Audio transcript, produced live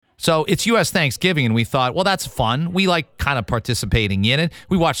So it's U.S. Thanksgiving, and we thought, well, that's fun. We like kind of participating in it.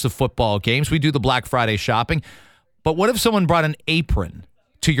 We watch the football games. We do the Black Friday shopping. But what if someone brought an apron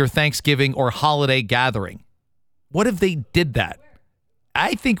to your Thanksgiving or holiday gathering? What if they did that?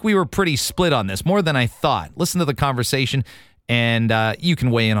 I think we were pretty split on this, more than I thought. Listen to the conversation, and you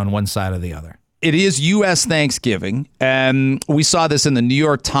can weigh in on one side or the other. It is U.S. Thanksgiving, and we saw this in the New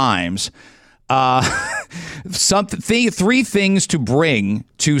York Times. Three things to bring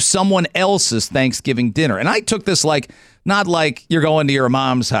to someone else's Thanksgiving dinner. And I took this not like you're going to your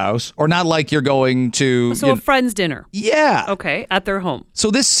mom's house or not like you're going to... So a friend's dinner. Yeah. Okay, at their home.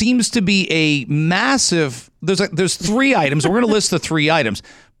 So this seems to be a massive... There's three items. We're going to list the three items.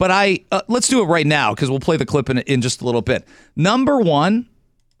 But let's do it right now because we'll play the clip in just a little bit. Number one,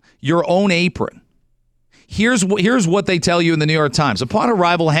 your own apron. Here's what they tell you in the New York Times. Upon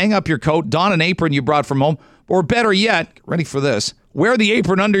arrival, hang up your coat, don an apron you brought from home, or better yet, ready for this, wear the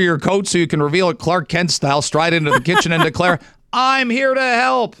apron under your coat so you can reveal it Clark Kent style, stride into the kitchen and declare, I'm here to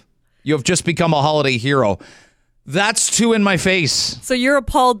help. You have just become a holiday hero. That's too in my face. So you're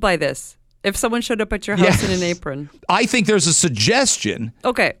appalled by this? If someone showed up at your house in an apron? I think there's a suggestion.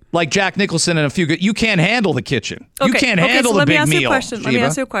 Okay. Like Jack Nicholson and a few good, you can't handle the kitchen. Okay. You can't handle the big meal. Let me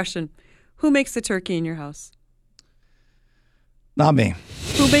ask you a question. Who makes the turkey in your house? Not me.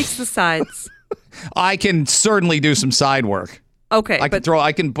 Who makes the sides? I can certainly do some side work. Okay. I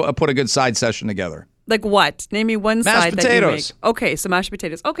can put a good side session together. Like what? Name me one side that you make. Okay, so mashed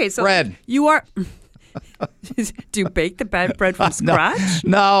potatoes. Okay, so bread. You are... Do you bake the bread from scratch?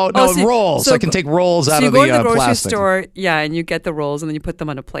 No, rolls. So I can take rolls out of the plastic. So you go to the grocery store, and you get the rolls, and then you put them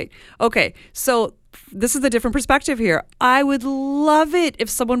on a plate. Okay, so this is the different perspective here. I would love it if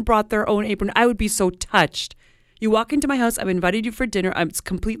someone brought their own apron. I would be so touched. You walk into my house, I've invited you for dinner, it's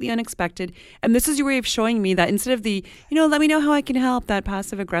completely unexpected, and this is your way of showing me that instead of the, let me know how I can help, that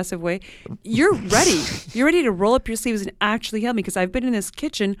passive-aggressive way, you're ready. You're ready to roll up your sleeves and actually help me because I've been in this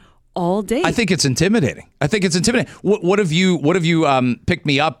kitchen all day. I think it's intimidating. What if you picked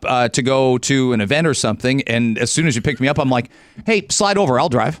me up to go to an event or something, and as soon as you picked me up, I'm like, hey, slide over, I'll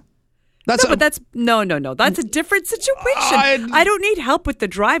drive. No. That's a different situation. I don't need help with the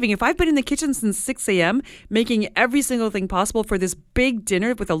driving. If I've been in the kitchen since 6 a.m. making every single thing possible for this big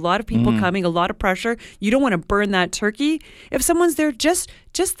dinner with a lot of people coming, a lot of pressure, you don't want to burn that turkey. If someone's there, just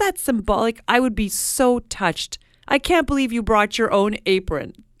that symbolic, I would be so touched. I can't believe you brought your own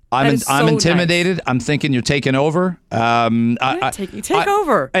apron. I'm intimidated. Nice. I'm thinking you're taking over. Take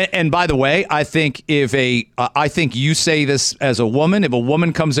over. And by the way, I think I think you say this as a woman. If a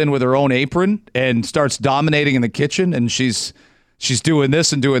woman comes in with her own apron and starts dominating in the kitchen, and she's doing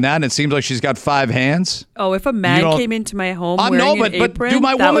this and doing that, and it seems like she's got 5 hands. Oh, if a man came into my home wearing an apron, but do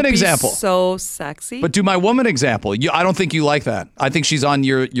my woman example. So sexy. But do my woman example. I don't think you like that. I think she's on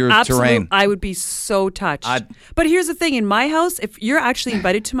your terrain. I would be so touched. But here's the thing. In my house, if you're actually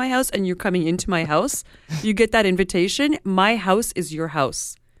invited to my house and you're coming into my house, you get that invitation. My house is your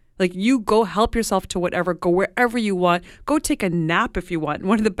house. Like, you go help yourself to whatever, go wherever you want, go take a nap if you want in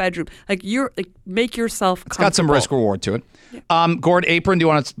one of the bedrooms. Make yourself comfortable. It's got some risk reward to it. Yeah. Gord, apron, do you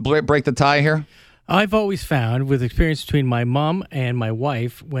want to break the tie here? I've always found, with experience between my mom and my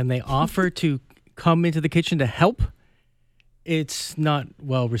wife, when they offer to come into the kitchen to help, it's not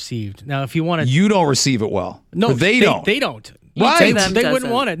well received. Now, if you want to... You don't receive it well. No, they don't. They don't. Right. They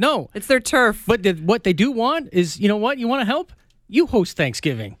wouldn't want it. No. It's their turf. But what they do want is, you know what? You want to help? You host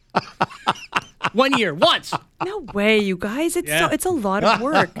Thanksgiving. 1 year, once. No way, you guys. It's a lot of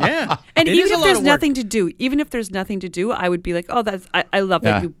work. Yeah. And even if there's nothing to do, I would be like, oh, I love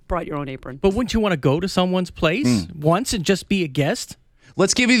that you brought your own apron. But wouldn't you want to go to someone's place once and just be a guest?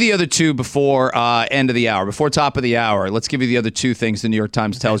 Let's give you the other two before end of the hour, before top of the hour. Let's give you the other two things the New York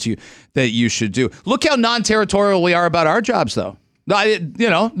Times tells you that you should do. Look how non-territorial we are about our jobs, though.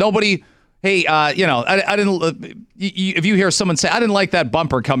 Nobody... Hey, I didn't. If you hear someone say, "I didn't like that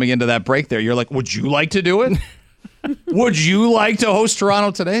bumper coming into that break," there, you're like, "Would you like to do it? Would you like to host Toronto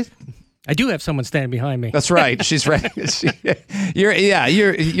Today?" I do have someone standing behind me. That's right. She's ready.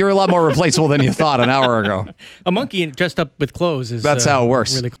 You're a lot more replaceable than you thought an hour ago. A monkey dressed up with clothes is. That's how it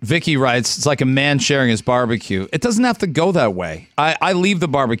works. Really... Vicky writes, "It's like a man sharing his barbecue. It doesn't have to go that way. I leave the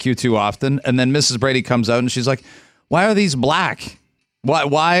barbecue too often, and then Mrs. Brady comes out and she's like, 'Why are these black?'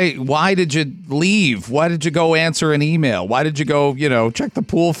 Why did you leave? Why did you go answer an email? Why did you go, check the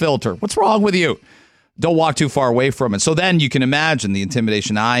pool filter? What's wrong with you?" Don't walk too far away from it. So then you can imagine the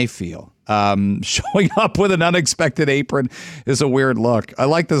intimidation I feel Showing up with an unexpected apron is a weird look. I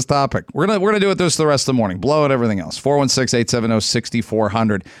like this topic. We're gonna do it this the rest of the morning. Blow it, everything else.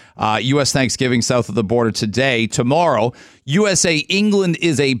 416-870-6400. U.S. Thanksgiving south of the border today. Tomorrow, USA England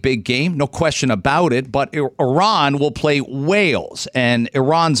is a big game, no question about it. But Iran will play Wales, and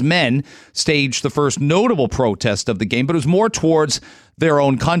Iran's men staged the first notable protest of the game, but it was more towards their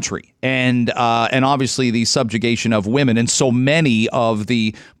own country and obviously the subjugation of women and so many of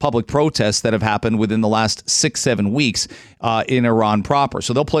the public protests that have happened within the last 6-7 weeks in Iran proper.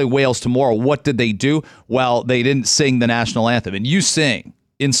 So they'll play Wales tomorrow. What did they do? Well, they didn't sing the national anthem. And you sing.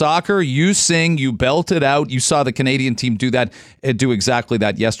 In soccer, you sing, you belt it out. You saw the Canadian team do exactly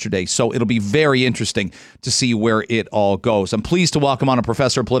that yesterday. So it'll be very interesting to see where it all goes. I'm pleased to welcome on a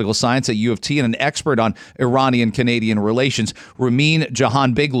professor of political science at U of T and an expert on Iranian-Canadian relations. Ramin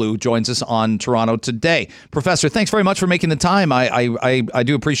Jahanbegloo joins us on Toronto Today. Professor, thanks very much for making the time. I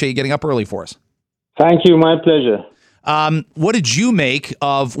do appreciate you getting up early for us. Thank you. My pleasure. What did you make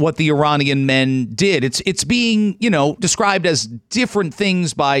of what the Iranian men did? It's being, described as different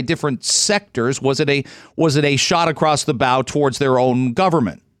things by different sectors. Was it a shot across the bow towards their own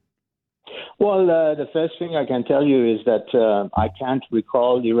government? Well, the first thing I can tell you is that I can't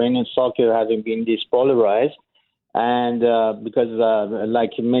recall Iranian soccer having been this polarized. And because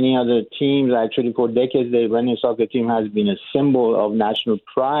like many other teams, actually for decades, the Iranian soccer team has been a symbol of national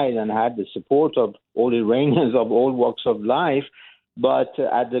pride and had the support of all Iranians of all walks of life. But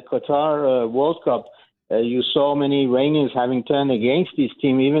at the Qatar World Cup, you saw many Iranians having turned against this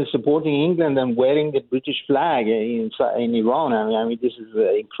team, even supporting England and wearing the British flag in Iran. I mean, this is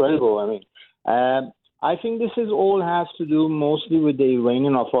incredible. I think this all has to do mostly with the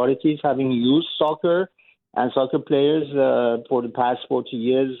Iranian authorities having used soccer and soccer players for the past 40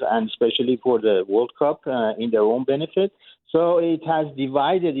 years, and especially for the World Cup in their own benefit. So it has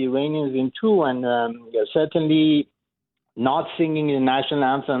divided Iranians in two, and certainly not singing the national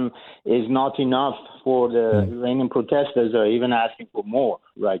anthem is not enough for the Iranian protesters. Are even asking for more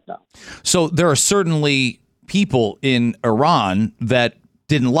right now. So there are certainly people in Iran that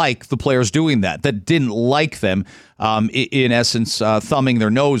didn't like the players doing that didn't like them, in essence, thumbing their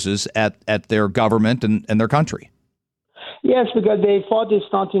noses at their government and their country. Yes, because they thought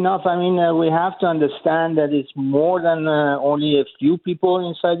it's not enough. I mean, we have to understand that it's more than only a few people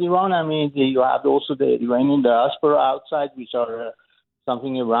inside Iran. I mean, you have also the Iranian diaspora outside, which are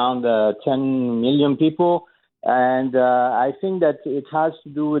something around 10 million people. And I think that it has to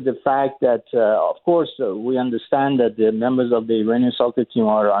do with the fact that, of course, we understand that the members of the Iranian soccer team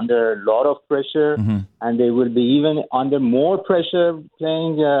are under a lot of pressure, and they will be even under more pressure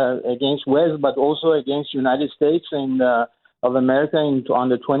playing against Wales, but also against United States of America on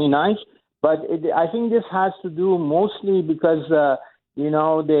the 29th. But I think this has to do mostly because they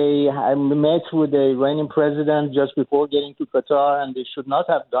met with the Iranian president just before getting to Qatar, and they should not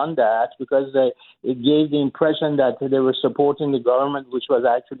have done that because it gave the impression that they were supporting the government, which was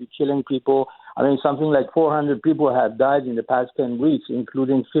actually killing people. I mean, something like 400 people have died in the past 10 weeks,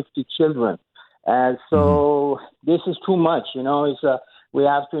 including 50 children. And so this is too much. We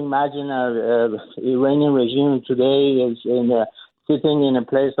have to imagine Iranian regime today is sitting in a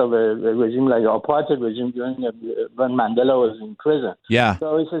place of a regime like the apartheid regime when Mandela was in prison. Yeah.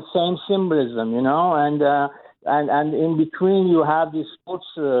 So it's the same symbolism, and in between you have these sports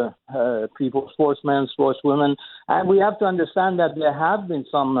people, sportsmen, sportswomen, and we have to understand that there have been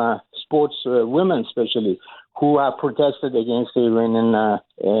some sports women, especially, who have protested against the Iranian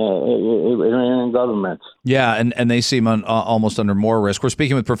government. Yeah, and they seem almost under more risk. We're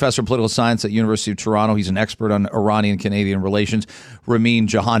speaking with Professor of Political Science at University of Toronto. He's an expert on Iranian-Canadian relations, Ramin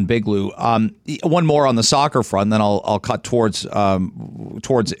Jahanbegloo. One more on the soccer front, then I'll cut towards Iran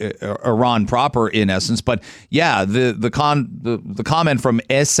proper, in essence. But yeah, the comment from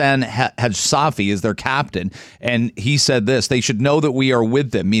Ehsan Hajsafi is their captain, and he said this: they should know that we are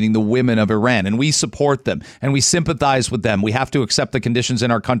with them, meaning the women of Iran, and we support them, and we sympathize with them. We have to accept the conditions in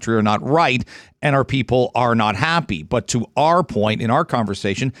our country are not right, and our people are not happy. But to our point in our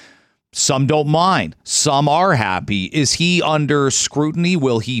conversation, some don't mind. Some are happy. Is he under scrutiny?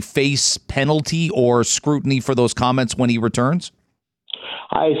 Will he face penalty or scrutiny for those comments when he returns?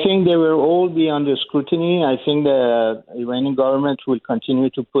 I think they will all be under scrutiny. I think the Iranian government will continue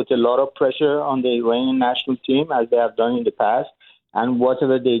to put a lot of pressure on the Iranian national team, as they have done in the past. And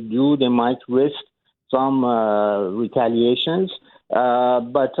whatever they do, they might risk some retaliations.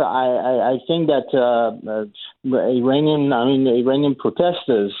 But I think that Iranian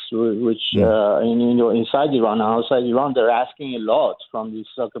protesters, which inside Iran and outside Iran, they're asking a lot from these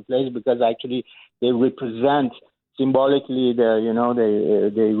soccer players because actually they represent symbolically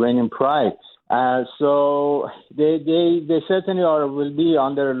the Iranian pride. So they certainly will be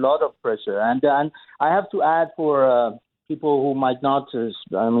under a lot of pressure. And I have to add for people who might not, a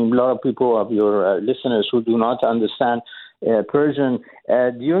lot of people of your listeners who do not understand Persian,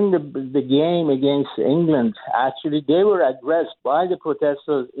 during the game against England, actually they were addressed by the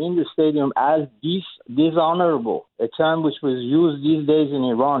protesters in the stadium as dishonorable, a term which was used these days in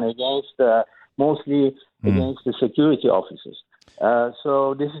Iran against mostly against the security officers.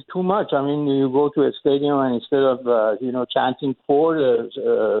 So this is too much. I mean, you go to a stadium and instead of chanting for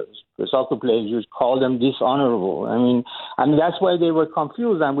the soccer players, you call them dishonorable. I mean that's why they were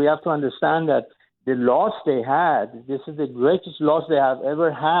confused, and we have to understand that the loss they had, this is the greatest loss they have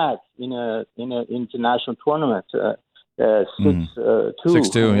ever had in a international tournament. 6-2.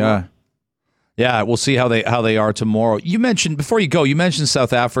 6-2, yeah. Yeah, we'll see how they are tomorrow. You mentioned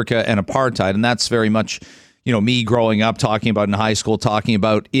South Africa and apartheid, and that's very much me growing up, talking about in high school, talking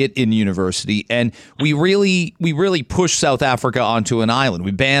about it in university, and we really pushed South Africa onto an island.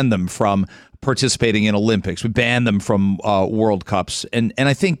 We banned them from participating in Olympics. We banned them from World Cups. And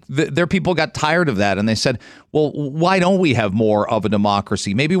I think their people got tired of that. And they said, well, why don't we have more of a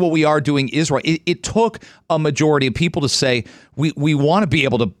democracy? Maybe what we are doing is right. It took a majority of people to say, we want to be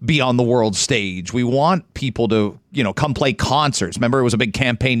able to be on the world stage. We want people to, come play concerts. Remember, it was a big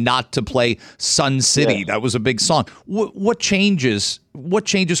campaign not to play Sun City. Yeah. That was a big song. What changes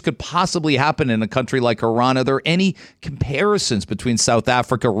could possibly happen in a country like Iran? Are there any comparisons between South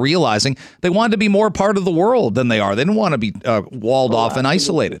Africa realizing they wanted to be more part of the world than they are? They didn't want to be walled off and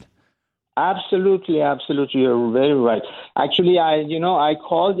isolated. Absolutely. You're very right. Actually, I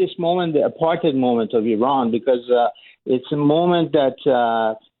call this moment the apartheid moment of Iran because it's a moment that,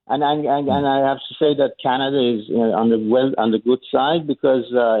 and I have to say that Canada is on the good side because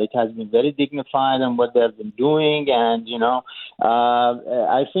it has been very dignified in what they have been doing, and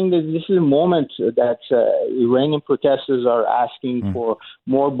I think that this is a moment that Iranian protesters are asking for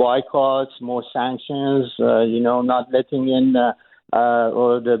more boycotts, more sanctions, not letting in.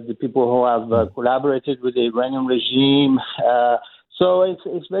 Or the people who have collaborated with the Iranian regime. So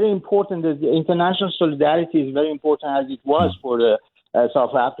it's very important that the international solidarity is very important as it was for the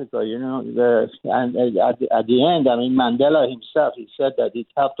South Africa. And at the end, Mandela himself, he said that it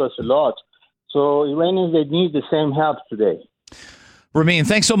helped us a lot. So Iranians, they need the same help today. Ramin,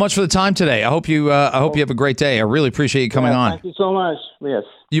 thanks so much for the time today. I hope you have a great day. I really appreciate you coming on. Thank you so much. Yes.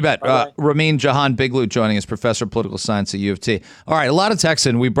 You bet. Ramin Jahan Biglut joining us, professor of political science at U of T. All right, a lot of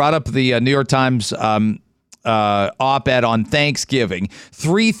texting. We brought up the New York Times op-ed on Thanksgiving.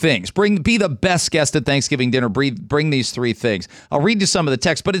 3 things. Be the best guest at Thanksgiving dinner. Bring these 3 things. I'll read you some of the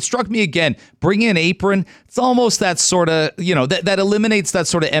text, but it struck me again. Bring an apron. It's almost that sort of, that eliminates that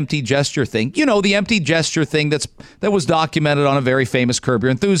sort of empty gesture thing. The empty gesture thing that was documented on a very famous Curb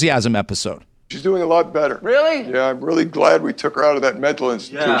Your Enthusiasm episode. She's doing a lot better. Really? Yeah, I'm really glad we took her out of that mental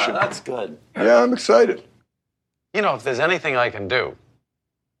institution. Yeah, that's good. Yeah, I'm excited. If there's anything I can do,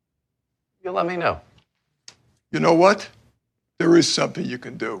 you let me know. You know what? There is something you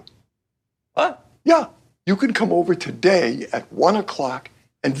can do. What? Yeah, you can come over today at 1 o'clock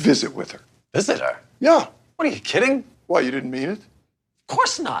and visit with her. Visit her? Yeah. What, are you kidding? Why, you didn't mean it? Of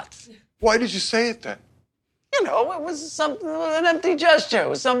course not. Why did you say it then? It was an empty gesture. It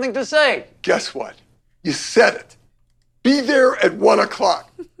was something to say. Guess what? You said it. Be there at 1 o'clock.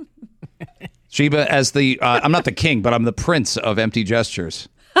 Sheba, as I'm not the king, but I'm the prince of empty gestures.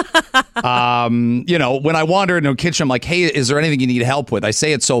 When I wander into a kitchen, I'm like, hey, is there anything you need help with? I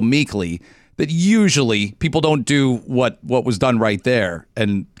say it so meekly that usually people don't do what was done right there,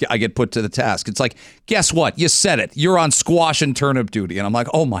 and I get put to the task. It's like, guess what? You said it. You're on squash and turnip duty. And I'm like,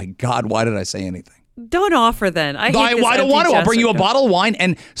 oh my God, why did I say anything? Don't offer then. I don't want to. I'll bring you a bottle of wine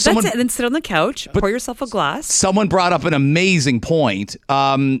and someone. That's it. Then sit on the couch, pour yourself a glass. Someone brought up an amazing point.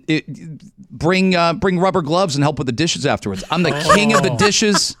 Bring rubber gloves and help with the dishes afterwards. I'm the king of the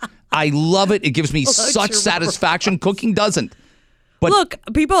dishes. I love it. It gives me such satisfaction. Cooking doesn't. But look,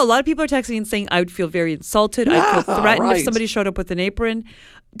 a lot of people are texting and saying, I would feel very insulted. I'd feel threatened if somebody showed up with an apron.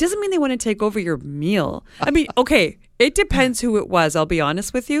 Doesn't mean they want to take over your meal. Okay, it depends who it was. I'll be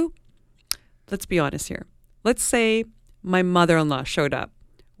honest with you. Let's be honest here. Let's say my mother-in-law showed up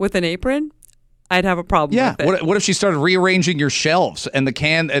with an apron. I'd have a problem with it. What if she started rearranging your shelves and the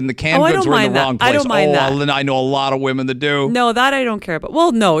canned goods were in the wrong place? I don't mind that. I know a lot of women that do. No, that I don't care about.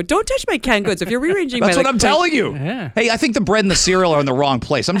 Well, no, don't touch my canned goods. If you're rearranging That's what I'm telling you. Yeah. Hey, I think the bread and the cereal are in the wrong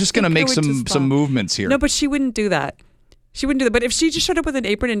place. I'm just going to make some movements here. No, but she wouldn't do that. She wouldn't do that. But if she just showed up with an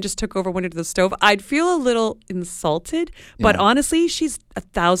apron and just took over, went into the stove, I'd feel a little insulted. But honestly, she's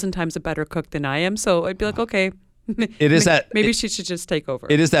 1,000 times a better cook than I am. So I'd be like, okay, It is that. Maybe she should just take over.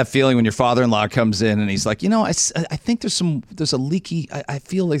 It is that feeling when your father-in-law comes in and he's like, I think there's a leaky. I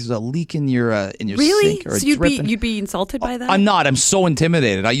feel like there's a leak in your really? sink or So a dripping. you'd be insulted by that? I'm not. I'm so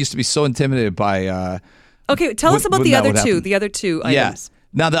intimidated. I used to be so intimidated by. Okay, tell us about when the that other would two. happen. The other two Yeah. items.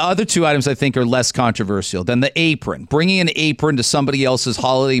 Now, the other two items I think are less controversial than the apron. Bringing an apron to somebody else's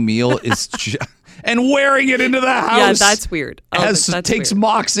holiday meal is and wearing it into the house. Yeah, that's weird. Takes weird.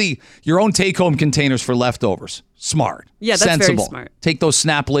 moxie. Your own take-home containers for leftovers. Smart. Yeah, that's very sensible. smart. Take those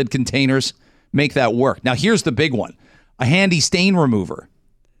snap lid containers. Make that work. Now, here's the big one. A handy stain remover.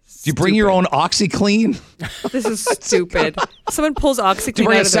 Do you bring your own OxyClean? This is stupid. Someone pulls OxyClean Do you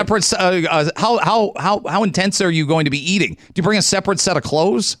bring out a of their- separate? How intense are you going to be eating? Do you bring a separate set of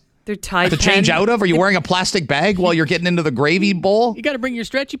clothes They're tied to change out of? Are you wearing a plastic bag while you're getting into the gravy bowl? You got to bring your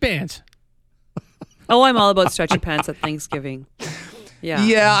stretchy pants. Oh, I'm all about stretchy pants at Thanksgiving. Yeah.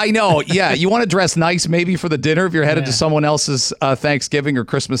 Yeah, I know. Yeah, you want to dress nice maybe for the dinner if you're headed to Yeah. someone else's Thanksgiving or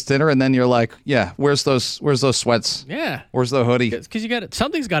Christmas dinner, and then you're like, yeah, where's those sweats? Yeah. Where's the hoodie? Because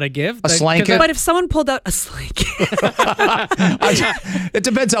something's got to give. A slanket? But if someone pulled out a slanket, It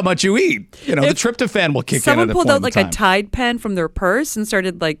depends how much you eat. You know, the If tryptophan will kick in someone at a pulled point out like in a time. Tide pen from their purse and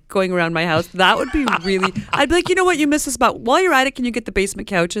started like going around my house, that would be really. I'd be like, you know what, you missed this spot. While you're at it, can you get the basement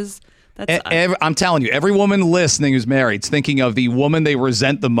couches? That's I'm telling you, every woman listening who's married is thinking of the woman they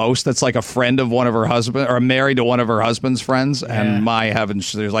resent the most. That's like a friend of one of her husband or married to one of her husband's friends. And my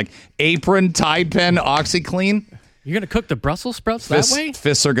heavens, there's like apron, Tide pen, OxyClean. You're going to cook the Brussels sprouts that way?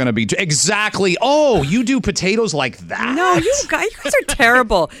 Fists are going to be exactly. Oh, you do potatoes like that? no, you guys are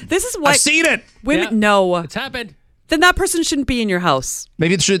terrible. This is what I've seen it. women. Yeah. No, It's happened. then that person shouldn't be in your house.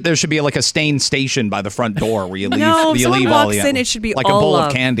 Maybe there should be like a stain station by the front door where you leave. No, if you someone leave all walks the in, it should be like all a bowl love.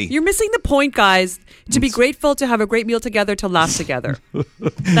 of candy. You're missing the point, guys. To be grateful, to have a great meal together, to laugh together.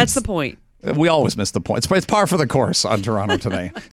 That's the point. We always miss the point. It's par for the course on Toronto today.